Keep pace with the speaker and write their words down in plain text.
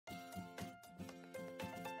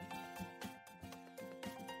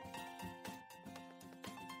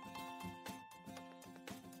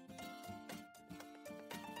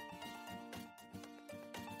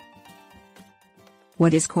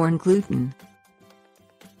What is corn gluten?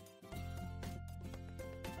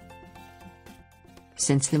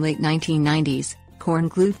 Since the late 1990s, corn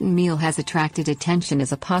gluten meal has attracted attention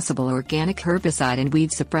as a possible organic herbicide and weed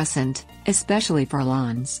suppressant, especially for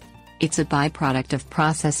lawns. It's a byproduct of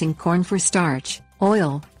processing corn for starch,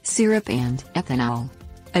 oil, syrup and ethanol.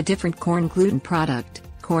 A different corn gluten product,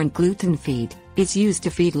 corn gluten feed, is used to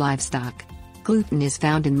feed livestock. Gluten is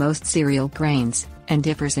found in most cereal grains, and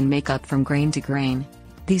differs in makeup from grain to grain.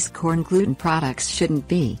 These corn gluten products shouldn't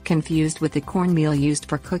be confused with the cornmeal used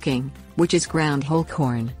for cooking, which is ground whole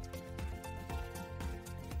corn.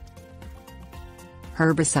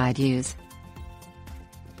 Herbicide use.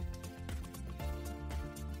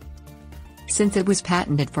 Since it was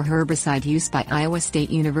patented for herbicide use by Iowa State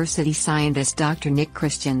University scientist Dr. Nick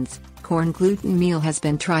Christians, corn gluten meal has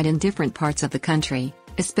been tried in different parts of the country,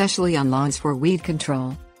 especially on lawns for weed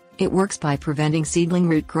control. It works by preventing seedling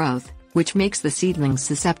root growth, which makes the seedlings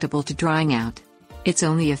susceptible to drying out. It's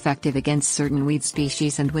only effective against certain weed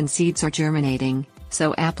species and when seeds are germinating,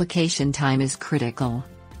 so application time is critical.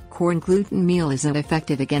 Corn gluten meal isn't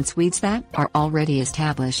effective against weeds that are already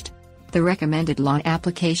established. The recommended lawn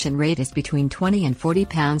application rate is between 20 and 40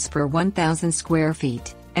 pounds per 1,000 square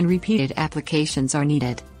feet, and repeated applications are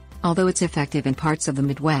needed. Although it's effective in parts of the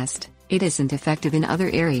Midwest, it isn't effective in other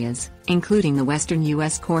areas, including the western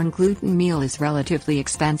U.S. Corn gluten meal is relatively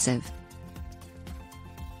expensive.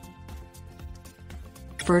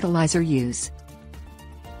 Fertilizer use.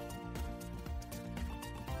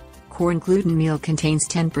 Corn gluten meal contains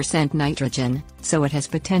 10% nitrogen, so it has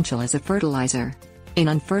potential as a fertilizer. In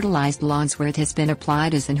unfertilized lawns where it has been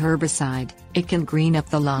applied as an herbicide, it can green up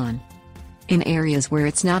the lawn. In areas where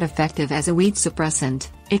it's not effective as a weed suppressant,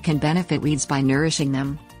 it can benefit weeds by nourishing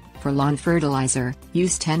them. For lawn fertilizer,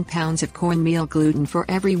 use 10 pounds of cornmeal gluten for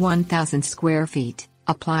every 1,000 square feet,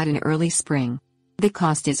 applied in early spring. The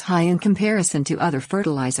cost is high in comparison to other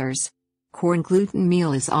fertilizers. Corn gluten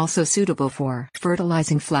meal is also suitable for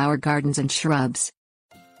fertilizing flower gardens and shrubs.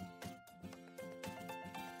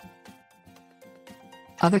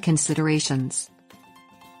 Other considerations.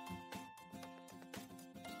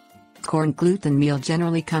 Corn gluten meal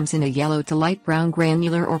generally comes in a yellow to light brown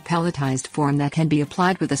granular or pelletized form that can be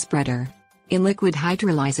applied with a spreader. A liquid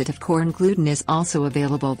hydrolyzate of corn gluten is also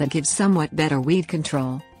available that gives somewhat better weed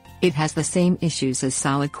control. It has the same issues as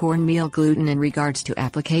solid cornmeal gluten in regards to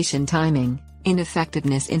application timing,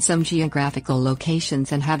 ineffectiveness in some geographical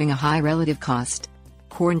locations and having a high relative cost.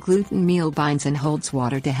 Corn gluten meal binds and holds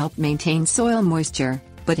water to help maintain soil moisture,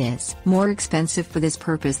 but is more expensive for this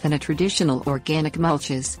purpose than a traditional organic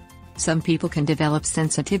mulches. Some people can develop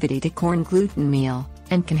sensitivity to corn gluten meal,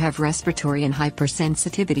 and can have respiratory and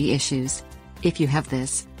hypersensitivity issues. If you have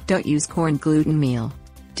this, don't use corn gluten meal.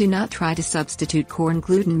 Do not try to substitute corn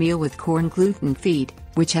gluten meal with corn gluten feed,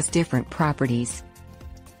 which has different properties.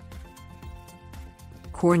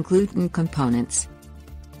 Corn gluten components.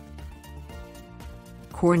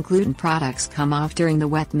 Corn gluten products come off during the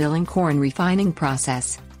wet milling corn refining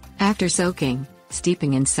process. After soaking,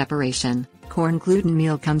 steeping and separation, corn gluten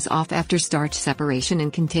meal comes off after starch separation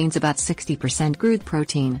and contains about 60% crude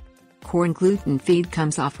protein. Corn gluten feed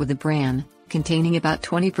comes off with a bran, containing about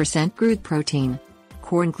 20% crude protein.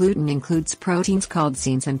 Corn gluten includes proteins called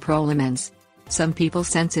caseins and prolamins. Some people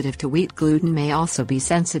sensitive to wheat gluten may also be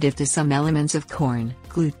sensitive to some elements of corn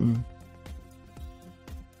gluten.